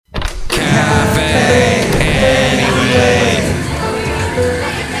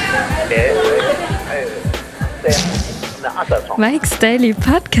Mike's Daily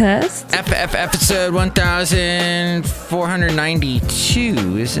Podcast. Episode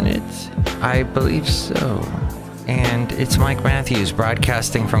 1492, isn't it? I believe so. And it's Mike Matthews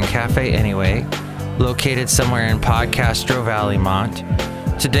broadcasting from Cafe Anyway, located somewhere in Podcastro Valley, Mont.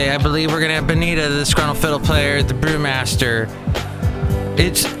 Today, I believe we're going to have Benita, the disgruntled fiddle player, the brewmaster.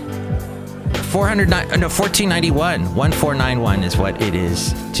 It's 1491. 1491 is what it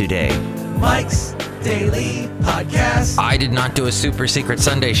is today. Mike's Daily Podcast. I did not do a super secret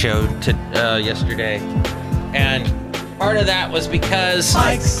Sunday show yesterday. And part of that was because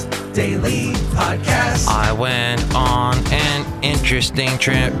Mike's Daily Podcast. I went on an interesting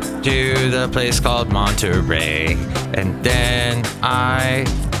trip to the place called Monterey. And then I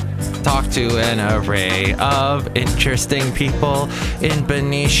talked to an array of interesting people in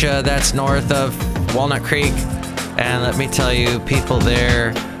Benicia, that's north of Walnut Creek. And let me tell you, people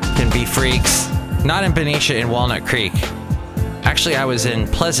there can be freaks. Not in Benicia, in Walnut Creek. Actually, I was in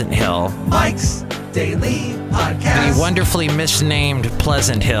Pleasant Hill. Mike's Daily Podcast. The wonderfully misnamed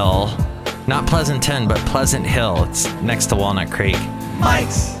Pleasant Hill. Not Pleasanton, but Pleasant Hill. It's next to Walnut Creek.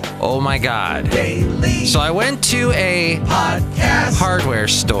 Mike's Oh my God. Daily So I went to a Podcast. hardware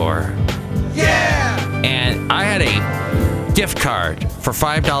store. Yeah! And I had a gift card for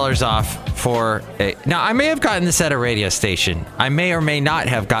 $5 off for a... Now, I may have gotten this at a radio station. I may or may not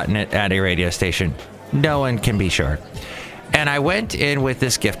have gotten it at a radio station. No one can be sure. And I went in with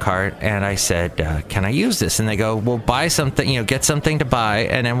this gift card and I said, can I use this? And they go, well, buy something, get something to buy,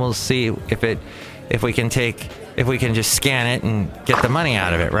 and then we'll see if we can just scan it and get the money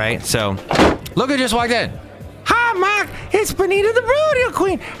out of it, right? So, look who just walked in. Hi, Mark. It's Benita the Rodeo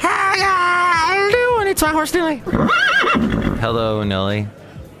Queen. How you doing? It's my horse, Nelly. Hello, Nelly.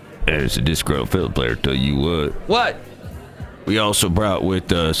 As a disgruntled fiddle player, tell you what. What? We also brought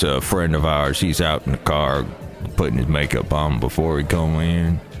with us a friend of ours. He's out in the car putting his makeup on before he come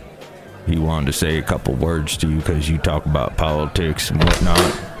in. He wanted to say a couple words to you because you talk about politics and whatnot.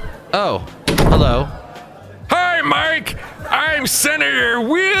 Oh, hello. Hi, Mike. I'm Senator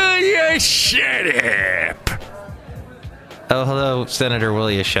William Shut Up. Oh, hello, Senator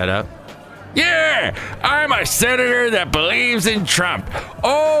William Shut Up. Yeah, I'm a senator that believes in Trump.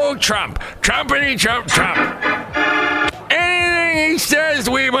 Oh, Trump. Trumpity Trump, Trump. Anything he says,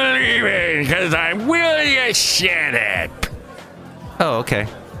 we believe in, because I'm William Shut Up. Oh, okay.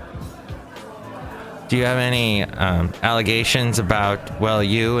 Do you have any allegations about, well,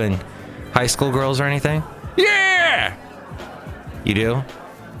 you and high school girls or anything? Yeah, You do?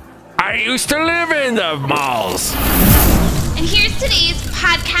 I used to live in the malls. And here's today's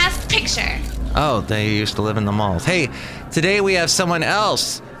podcast picture. Oh, they used to live in the malls. Hey, today we have someone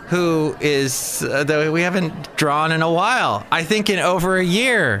else who is that we haven't drawn in a while. I think in over a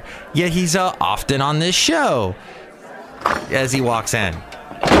year. Yet he's often on this show. As he walks in.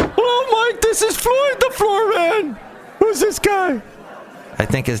 Hello, Mike. This is Floyd the Floor Man. Who's this guy? I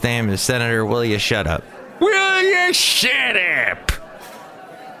think his name is Senator William Shut Up. William Shut Up.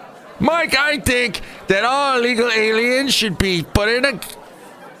 Mike, I think that all illegal aliens should be put in a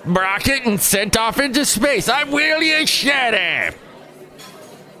rocket and sent off into space. I'm William Shut Up.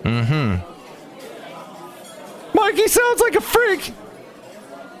 Mike, he sounds like a freak.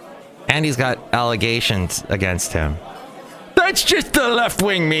 And he's got allegations against him. That's just the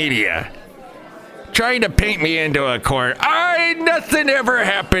left-wing media trying to paint me into a corner. Nothing ever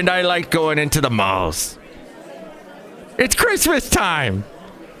happened. I like going into the malls. It's Christmas time.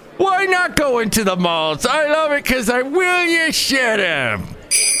 Why not go into the malls? I love it because I'm William Shut Up.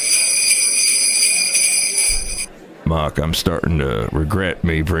 Mark, I'm starting to regret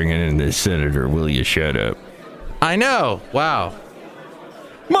me bringing in this Senator William Shut Up. I know. Wow.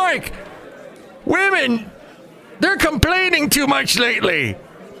 Mike, women, they're complaining too much lately.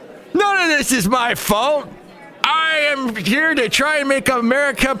 None of this is my fault. I am here to try and make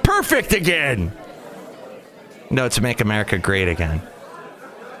America perfect again. No, to make America great again.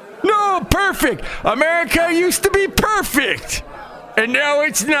 No, perfect. America used to be perfect. And now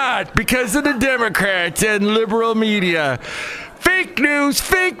it's not because of the Democrats and liberal media. Fake news,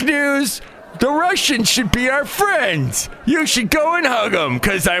 fake news. The Russians should be our friends. You should go and hug them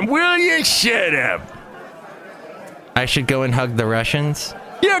because I'm William Shut Up. I should go and hug the Russians?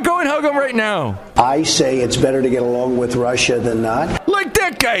 Yeah, go and hug them right now. I say it's better to get along with Russia than not. Like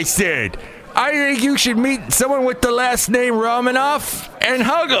that guy said. I think you should meet someone with the last name Romanoff and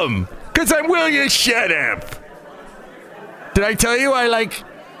hug him because I'm William Shut Up. Did I tell you I like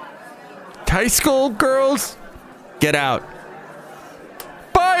high school girls? Get out.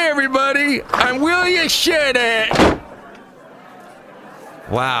 Bye, everybody. I'm William Shut Up.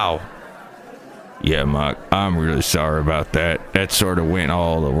 Wow. Yeah, Mike, I'm really sorry about that. That sort of went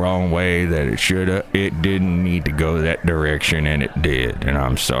all the wrong way that it should have. It didn't need to go that direction, and it did, and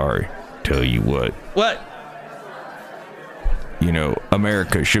I'm sorry. Tell you what. What? You know,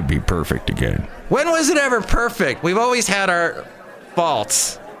 America should be perfect again. When was it ever perfect? We've always had our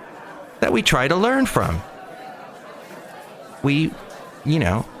faults that we try to learn from. We,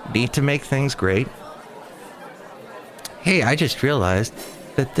 need to make things great. Hey, I just realized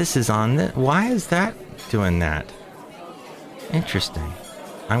that this is on the... Why is that doing that? Interesting.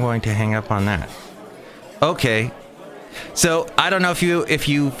 I'm going to hang up on that. Okay. So, I don't know if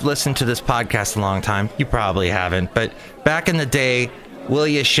you've listened to this podcast a long time. You probably haven't. But back in the day, Will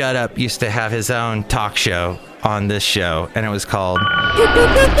Ya Shut Up used to have his own talk show on this show. And it was called...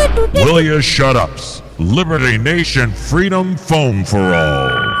 Will Ya Shut Ups? Liberty Nation Freedom Foam for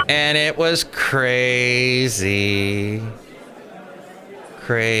All. And it was crazy.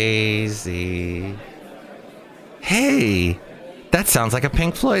 Crazy. Hey, that sounds like a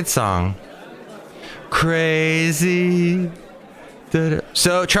Pink Floyd song. Crazy.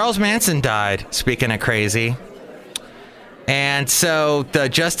 So Charles Manson died, speaking of crazy. And so the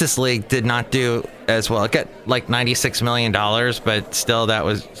Justice League did not do as well. It got like $96 million, but still that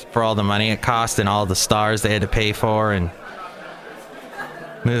was for all the money it cost and all the stars they had to pay for and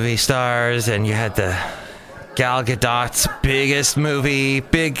movie stars. And you had the Gal Gadot's biggest movie,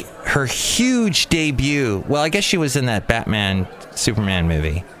 her huge debut. Well, I guess she was in that Batman Superman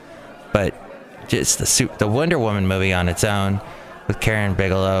movie, but just the Wonder Woman movie on its own with Karen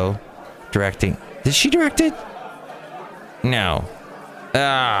Bigelow directing. Did she direct it? No.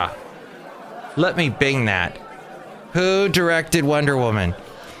 Let me bing that. Who directed Wonder Woman?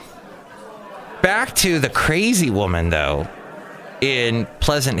 Back to the crazy woman, though, in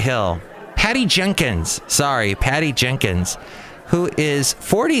Pleasant Hill. Patty Jenkins, who is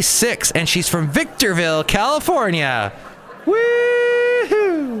 46, and she's from Victorville, California.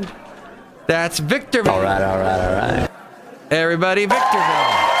 Woo-hoo! That's Victorville. All right. Everybody, Victorville.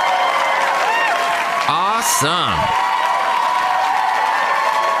 Awesome.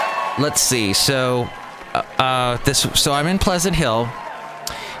 Let's see. So, so I'm in Pleasant Hill,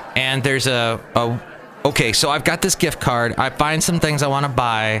 and there's okay, so I've got this gift card. I find some things I want to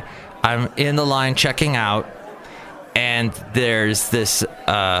buy. I'm in the line checking out, and there's this, so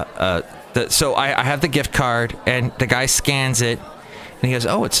I have the gift card, and the guy scans it, and he goes,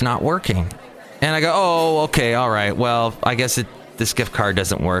 oh, it's not working. And I go, oh, okay, all right, well, I guess this gift card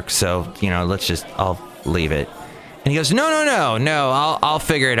doesn't work, so, I'll leave it. And he goes, no, I'll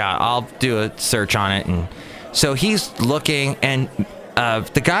figure it out. I'll do a search on it. And so he's looking, and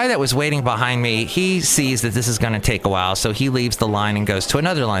the guy that was waiting behind me, he sees that this is going to take a while, so he leaves the line and goes to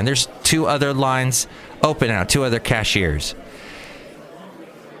another line. There's 2 other lines open now, 2 other cashiers.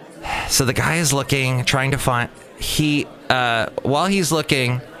 So the guy is looking, trying to find... while he's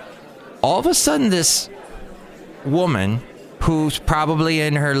looking, all of a sudden this woman, who's probably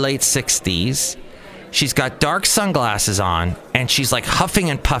in her late 60s, she's got dark sunglasses on, and she's like huffing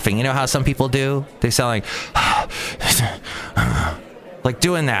and puffing. You know how some people do? They sound like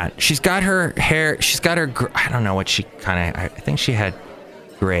doing that. She's got her hair, I don't know what she I think she had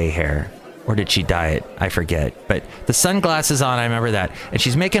gray hair. Or did she dye it? I forget. But the sunglasses on, I remember that. And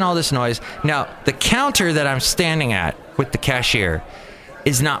she's making all this noise. Now, the counter that I'm standing at with the cashier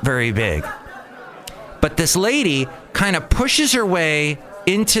is not very big. But this lady kind of pushes her way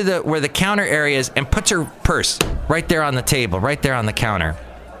into where the counter area is and puts her purse right there on the table, right there on the counter.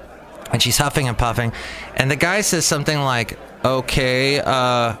 And she's huffing and puffing. And the guy says something like, okay,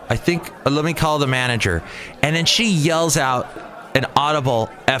 I think, let me call the manager. And then she yells out an audible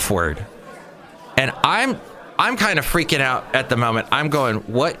F word. And I'm kind of freaking out at the moment. I'm going,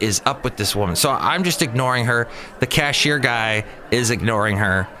 what is up with this woman? So I'm just ignoring her. The cashier guy is ignoring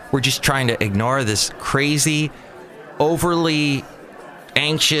her. We're just trying to ignore this crazy, overly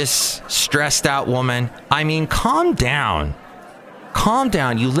anxious, stressed out woman. I mean, calm down. Calm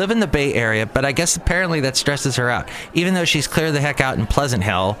down. You live in the Bay Area, but I guess apparently that stresses her out. Even though she's clear the heck out in Pleasant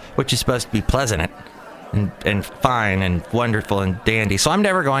Hill, which is supposed to be pleasant and fine and wonderful and dandy. So I'm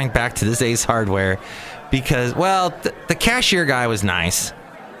never going back to this Ace Hardware because, well, the cashier guy was nice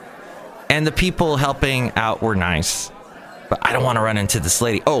and the people helping out were nice, but I don't want to run into this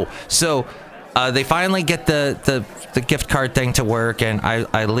lady. Oh, so they finally get the gift card thing to work, and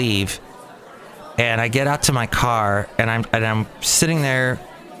I leave, and I get out to my car, and I'm sitting there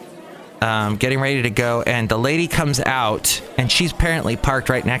getting ready to go, and the lady comes out, and she's apparently parked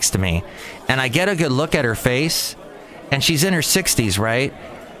right next to me, and I get a good look at her face, and she's in her 60s, right?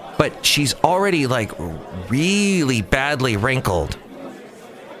 But she's already like really badly wrinkled,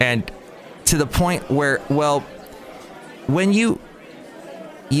 and to the point where, well, when you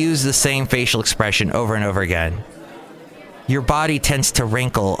use the same facial expression over and over again, your body tends to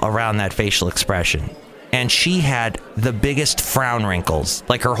wrinkle around that facial expression. And she had the biggest frown wrinkles.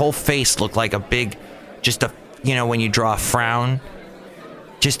 Like her whole face looked like a big, just a, you know, when you draw a frown,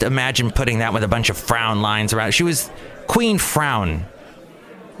 just imagine putting that with a bunch of frown lines around it. She was Queen Frown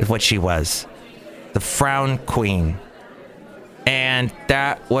is what she was. The Frown Queen. And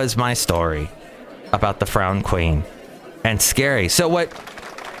that was my story about the Frown Queen. And scary. So what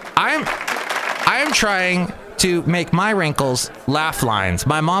I am trying to make my wrinkles laugh lines.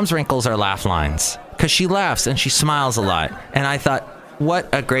 My mom's wrinkles are laugh lines because she laughs and she smiles a lot. And I thought, what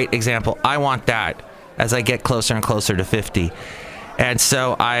a great example. I want that as I get closer and closer to 50. And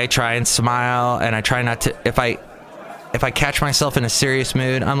so I try and smile, and I try not to, if I catch myself in a serious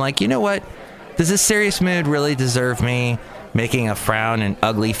mood, I'm like, you know what? Does this serious mood really deserve me making a frown and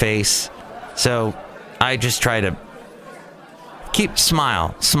ugly face? So I just try to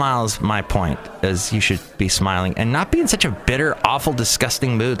smile. Smile is my point, as you should be smiling and not be in such a bitter, awful,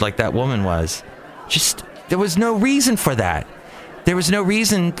 disgusting mood like that woman was. Just, there was no reason for that. There was no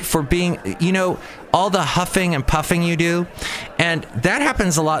reason for being, you know, all the huffing and puffing you do. And that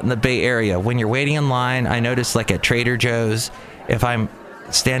happens a lot in the Bay Area. When you're waiting in line, I notice like at Trader Joe's, if I'm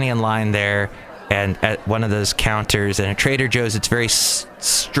standing in line there and at one of those counters, and at Trader Joe's, it's very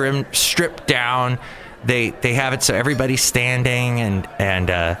stripped down. They have it so everybody's standing and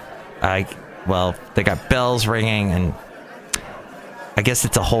they got bells ringing, and I guess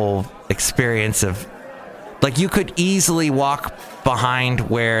it's a whole experience of, like, you could easily walk behind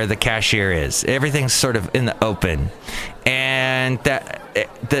where the cashier is. Everything's sort of in the open. And that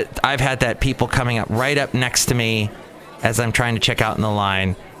I've had that people coming up right up next to me as I'm trying to check out in the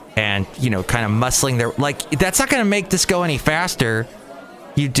line and, you know, kind of muscling their, like, that's not going to make this go any faster,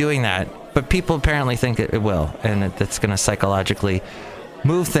 you doing that. But people apparently think it will, and that's going to psychologically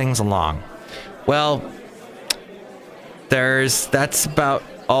move things along. Well, that's about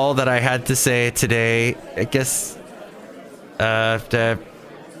all that I had to say today. I guess I'm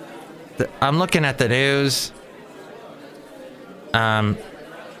looking at the news.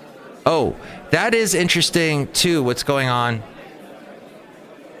 Oh, that is interesting too, what's going on.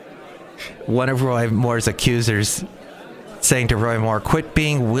 One of Roy Moore's accusers saying to Roy Moore, quit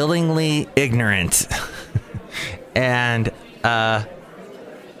being willingly ignorant. And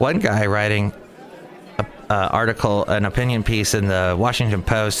one guy writing an opinion piece in the Washington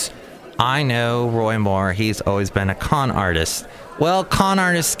Post, I know Roy Moore, he's always been a con artist. Well, con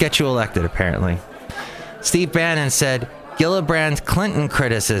artists get you elected, apparently. Steve Bannon said Gillibrand's Clinton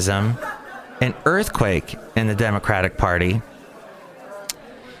criticism, an earthquake in the Democratic Party.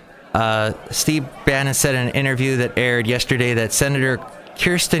 Steve Bannon said in an interview that aired yesterday that Senator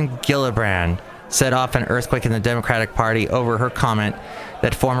Kirsten Gillibrand set off an earthquake in the Democratic Party over her comment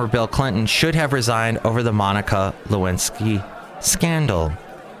that former Bill Clinton should have resigned over the Monica Lewinsky scandal.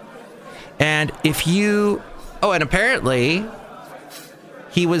 And and apparently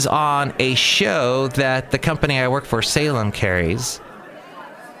he was on a show that the company I work for, Salem, carries.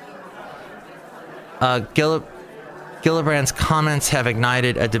 Gillibrand's comments have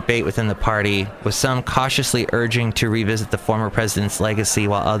ignited a debate within the party, with some cautiously urging to revisit the former president's legacy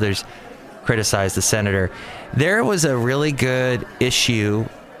while others criticize the senator. There was a really good issue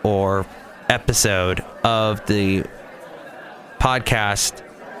or episode of the podcast,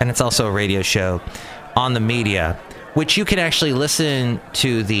 and it's also a radio show, on the media, which you can actually listen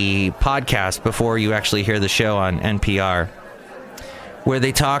to the podcast before you actually hear the show on NPR, where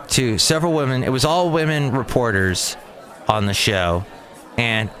they talked to several women. It was all women reporters on the show,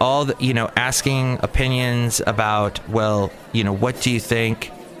 and all the, asking opinions about, well, what do you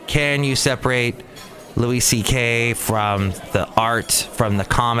think? Can you separate Louis C.K. from the art, from the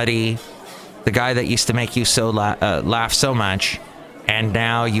comedy? The guy that used to make you so laugh so much, and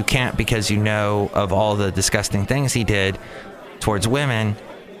now you can't because you know of all the disgusting things he did towards women.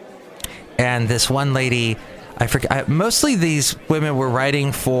 And this one lady, I forget, mostly these women were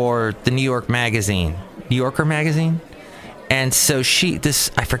writing for the New Yorker magazine. And so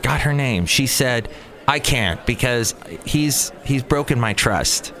I forgot her name. She said, I can't because he's broken my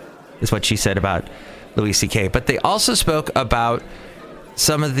trust, is what she said about Louis C.K. But they also spoke about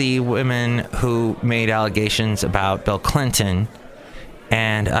some of the women who made allegations about Bill Clinton,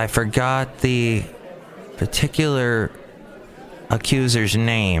 and I forgot the particular accuser's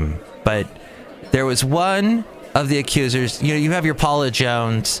name, but there was one of the accusers. You have your Paula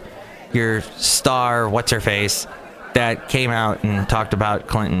Jones, your star, what's-her-face, that came out and talked about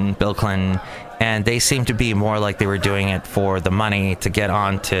Bill Clinton, and they seemed to be more like they were doing it for the money to get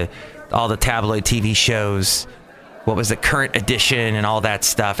on to all the tabloid TV shows. What was the Current Edition and all that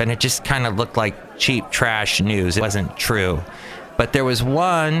stuff. And it just kind of looked like cheap trash news. It wasn't true. But there was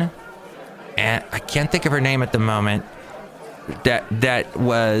one, and I can't think of her name at the moment,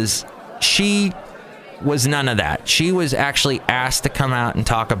 she was none of that. She was actually asked to come out and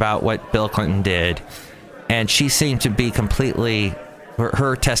talk about what Bill Clinton did. And she seemed to be completely,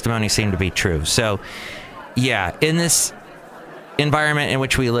 her testimony seemed to be true. So, yeah, in this environment in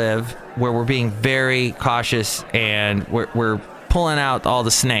which we live, where we're being very cautious and we're pulling out all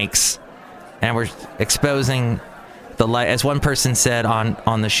the snakes and we're exposing the light, as one person said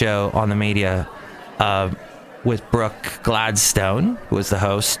on the show, on the media, with Brooke Gladstone, who was the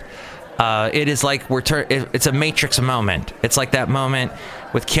host, it is like it's a Matrix moment. It's like that moment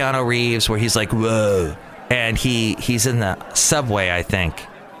with Keanu Reeves where he's like, whoa, and he's in the subway, I think,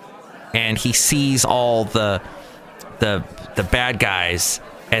 and he sees all the bad guys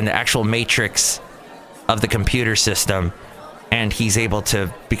and the actual matrix of the computer system, and he's able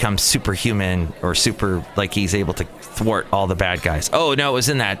to become superhuman or he's able to thwart all the bad guys. Oh no, it was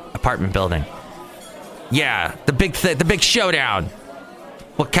in that apartment building. Yeah, the big showdown.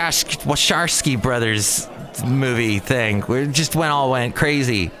 Wachowski brothers movie thing. We just went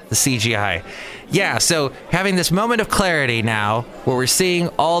crazy. The CGI. Yeah, so having this moment of clarity now where we're seeing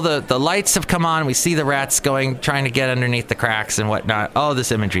all the lights have come on. We see the rats trying to get underneath the cracks and whatnot. Oh,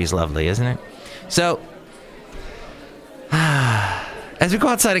 this imagery is lovely, isn't it? So, as we go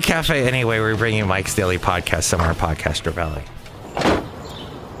outside a cafe anyway, we're bringing Mike's Daily Podcast, Somewhere Podcaster Valley.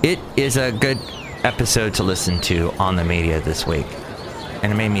 It is a good episode to listen to on the media this week.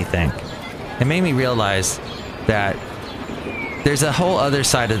 And it made me think. It made me realize that there's a whole other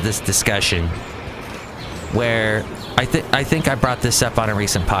side of this discussion where I think I brought this up on a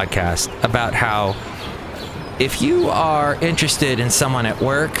recent podcast about how if you are interested in someone at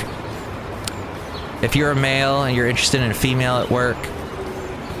work, if you're a male and you're interested in a female at work,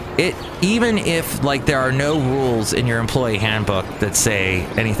 even if like there are no rules in your employee handbook that say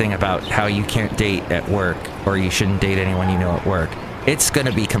anything about how you can't date at work or you shouldn't date anyone you know at work, it's going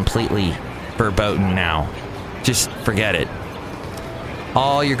to be completely verboten now. Just forget it.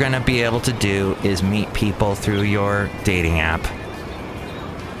 All you're going to be able to do is meet people through your dating app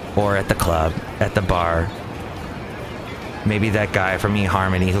or at the club, at the bar. Maybe that guy from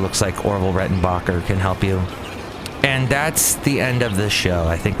eHarmony who looks like Orville Redenbacher can help you. And that's the end of the show.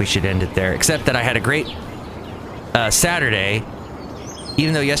 I think we should end it there. Except that I had a great Saturday.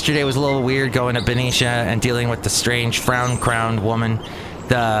 Even though yesterday was a little weird going to Benicia and dealing with the strange frown-crowned woman.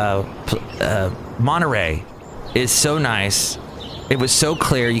 The Monterey is so nice. It was so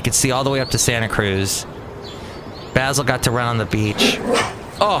clear. You could see all the way up to Santa Cruz. Basil got to run on the beach.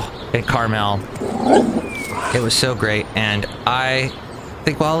 Oh, in Carmel. It was so great. And I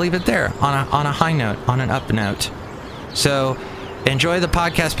think, well, I'll leave it there on a high note, on an up note. So enjoy the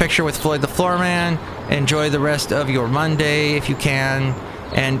podcast picture with Floyd the Floorman. Enjoy the rest of your Monday if you can.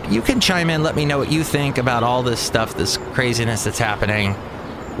 And you can chime in, let me know what you think about all this stuff, this craziness that's happening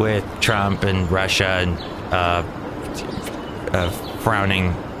with Trump and Russia and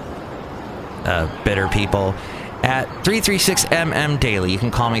frowning, bitter people at 336MM Daily. You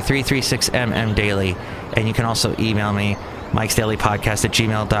can call me 336MM Daily, and you can also email me,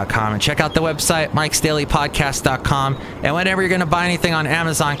 mikesdailypodcast@gmail.com, and check out the website, mikesdailypodcast.com. And whenever you're going to buy anything on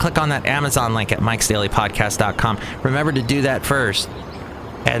Amazon, click on that Amazon link at mikesdailypodcast.com. Remember to do that first,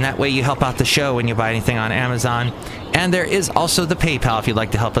 and that way you help out the show when you buy anything on Amazon. And there is also the PayPal if you'd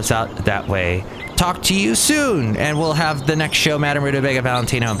like to help us out that way. Talk to you soon, and we'll have the next show, Madame Rutabaga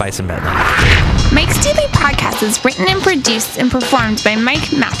Valentino and Bison Bedlam. Mike's Daily Podcast is written and produced and performed by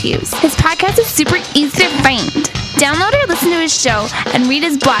Mike Matthews. His podcast is super easy to find. Download or listen to his show and read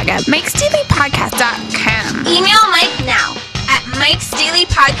his blog at mikesdailypodcast.com. Email Mike now at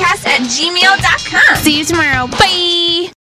mikesdailypodcast@gmail.com. See you tomorrow. Bye!